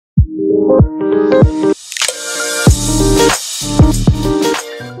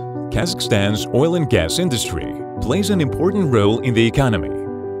Kazakhstan's oil and gas industry plays an important role in the economy.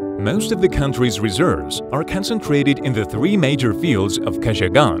 Most of the country's reserves are concentrated in the three major fields of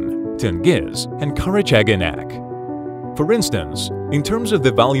Kashagan, Tengiz, and Karachaganak. For instance, in terms of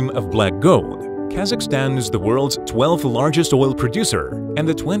the volume of black gold, Kazakhstan is the world's 12th largest oil producer and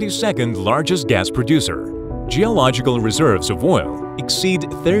the 22nd largest gas producer. Geological reserves of oil exceed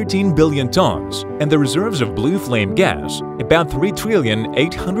 13 billion tons and the reserves of blue flame gas about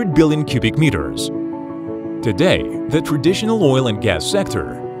 3,800,000,000,000 cubic meters. Today, the traditional oil and gas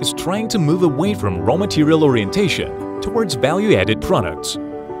sector is trying to move away from raw material orientation towards value-added products.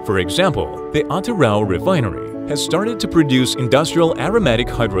 For example, the Atyrau refinery has started to produce industrial aromatic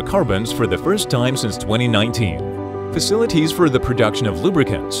hydrocarbons for the first time since 2019. Facilities for the production of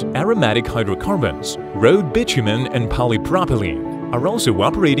lubricants, aromatic hydrocarbons, road bitumen and polypropylene are also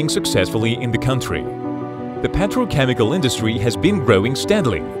operating successfully in the country. The petrochemical industry has been growing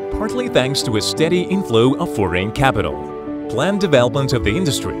steadily, partly thanks to a steady inflow of foreign capital. Planned development of the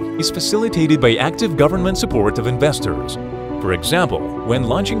industry is facilitated by active government support of investors. For example, when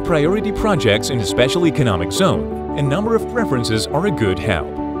launching priority projects in a special economic zone, a number of preferences are a good help.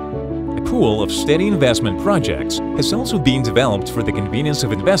 A pool of steady investment projects has also been developed for the convenience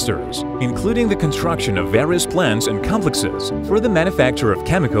of investors, including the construction of various plants and complexes for the manufacture of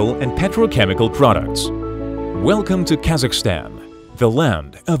chemical and petrochemical products. Welcome to Kazakhstan, the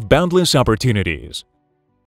land of boundless opportunities.